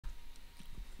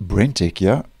BrenTech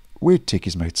here, where tech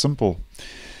is made simple.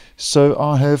 So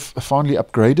I have finally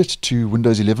upgraded to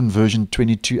Windows 11 version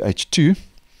 22H2,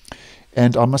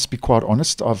 and I must be quite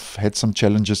honest, I've had some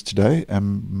challenges today,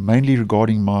 mainly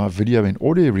regarding my video and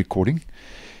audio recording,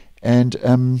 and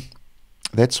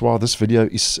that's why this video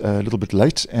is a little bit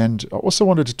late. And I also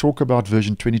wanted to talk about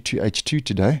version 22H2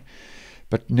 today,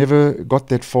 but never got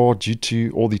that far due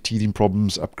to all the teething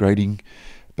problems upgrading.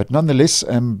 But nonetheless,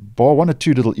 bar one or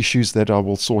two little issues that I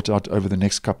will sort out over the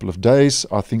next couple of days,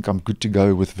 I think I'm good to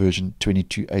go with version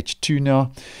 22H2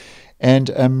 now. And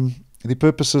the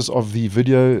purposes of the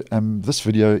video, this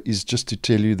video is just to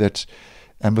tell you that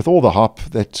with all the hype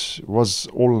that was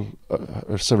all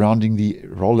surrounding the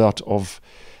rollout of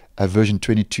version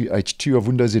 22H2 of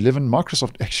Windows 11,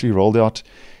 Microsoft actually rolled out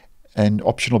an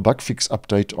optional bug fix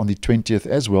update on the 20th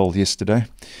as well yesterday.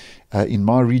 In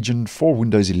my region for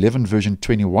Windows 11 version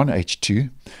 21H2,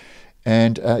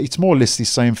 and it's more or less the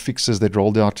same fixes that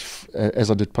rolled out as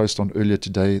I did post on earlier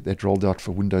today, that rolled out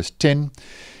for Windows 10.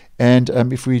 And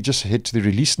if we just head to the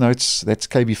release notes, that's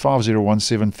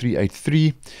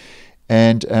KB5017383,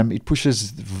 and it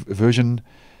pushes version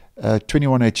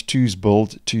 21H2's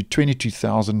build to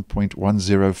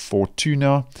 22,000.1042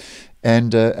 now,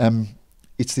 and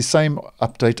it's the same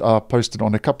update I posted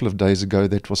on a couple of days ago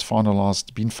that was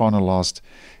been finalized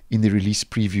in the release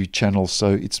preview channel.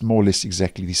 So it's more or less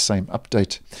exactly the same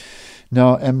update.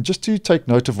 Now, just to take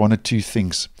note of one or two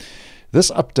things. This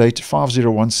update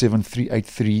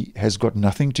 5017383 has got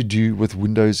nothing to do with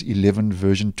Windows 11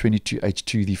 version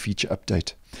 22H2, the feature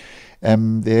update.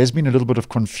 There has been a little bit of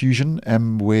confusion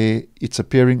where it's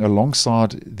appearing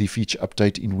alongside the feature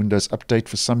update in Windows Update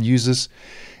for some users.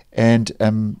 And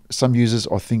some users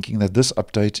are thinking that this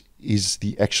update is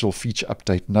the actual feature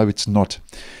update. No, it's not.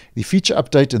 The feature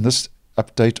update and this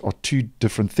update are two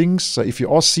different things. So if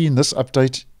you are seeing this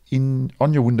update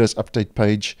on your Windows Update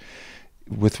page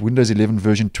with Windows 11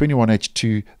 version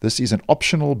 21H2, this is an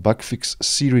optional bug fix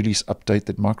C-release update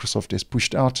that Microsoft has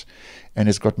pushed out, and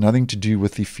it's got nothing to do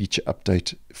with the feature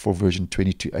update for version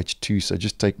 22H2, so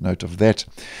just take note of that.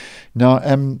 Now,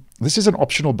 this is an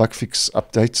optional bug fix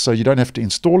update, so you don't have to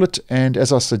install it, and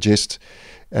as I suggest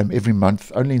every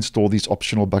month, only install these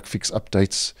optional bug fix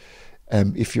updates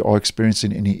if you are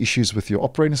experiencing any issues with your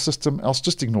operating system. Else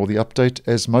just ignore the update,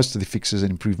 as most of the fixes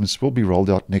and improvements will be rolled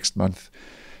out next month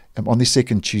on the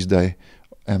second Tuesday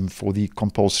for the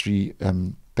compulsory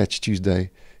Patch Tuesday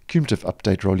cumulative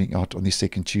update rolling out on the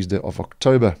second Tuesday of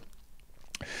October.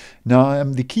 Now,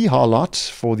 the key highlight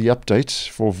for the update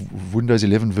for Windows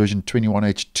 11 version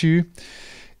 21H2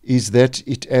 is that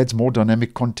it adds more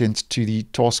dynamic content to the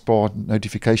taskbar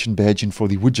notification badging for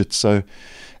the widgets. So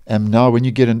now when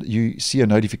you see a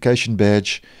notification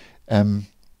badge,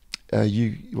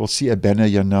 you will see a banner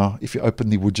here now. If you open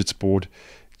the widgets board,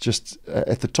 just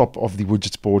at the top of the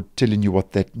widgets board, telling you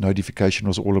what that notification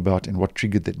was all about and what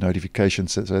triggered that notification.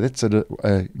 So that's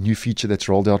a new feature that's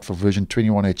rolled out for version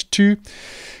 21H2.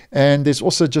 And there's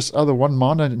also just one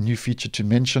minor new feature to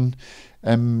mention.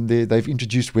 They've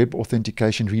introduced web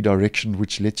authentication redirection,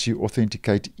 which lets you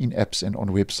authenticate in apps and on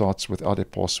websites without a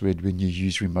password when you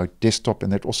use remote desktop,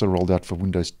 and that also rolled out for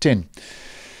Windows 10.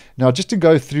 Now, just to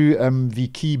go through the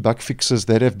key bug fixes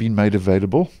that have been made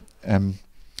available, and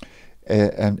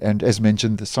as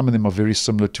mentioned, some of them are very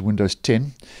similar to Windows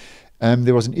 10.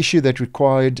 There was an issue that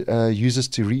required users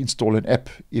to reinstall an app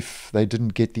if they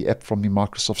didn't get the app from the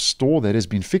Microsoft Store. That has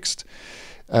been fixed.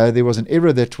 There was an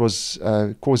error that was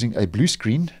causing a blue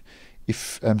screen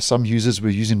if some users were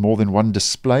using more than one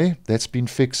display. That's been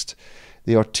fixed.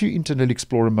 There are two Internet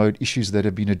Explorer mode issues that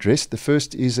have been addressed. The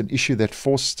first is an issue that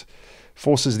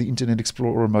forces the Internet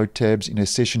Explorer mode tabs in a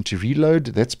session to reload.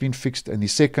 That's been fixed. And the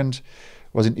second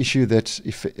was an issue that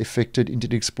affected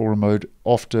Internet Explorer mode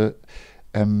after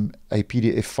a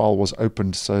PDF file was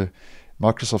opened. So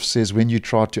Microsoft says when you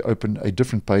try to open a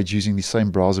different page using the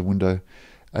same browser window,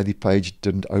 the page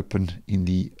didn't open in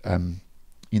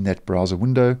that browser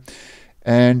window.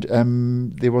 And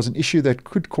there was an issue that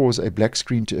could cause a black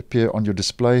screen to appear on your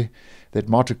display that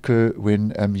might occur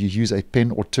when you use a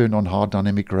pen or turn on high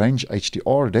dynamic range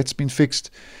HDR. That's been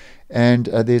fixed. And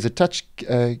there's a touch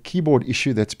keyboard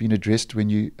issue that's been addressed when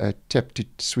you tap to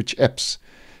switch apps.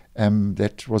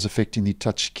 That was affecting the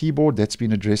touch keyboard. That's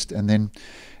been addressed. And then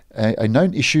a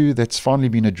known issue that's finally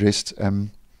been addressed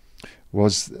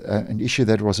was an issue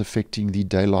that was affecting the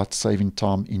daylight saving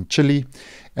time in Chile.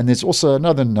 And there's also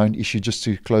another known issue, just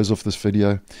to close off this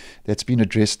video, that's been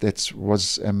addressed that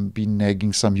was been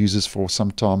nagging some users for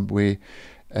some time, where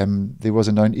there was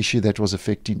a known issue that was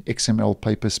affecting XML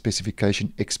paper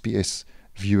specification XPS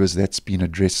viewers that's been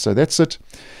addressed. So that's it.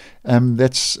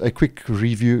 That's a quick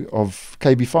review of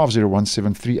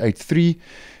KB5017383,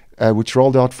 which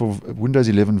rolled out for Windows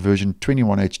 11 version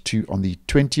 21H2 on the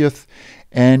 20th.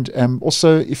 And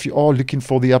also, if you are looking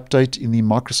for the update in the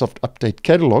Microsoft Update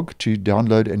Catalog to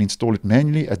download and install it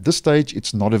manually, at this stage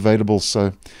it's not available.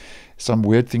 So some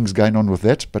weird things going on with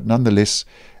that, but nonetheless,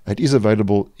 it is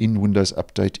available in Windows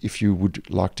Update if you would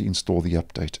like to install the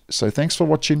update. So thanks for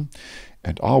watching,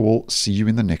 and I will see you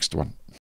in the next one.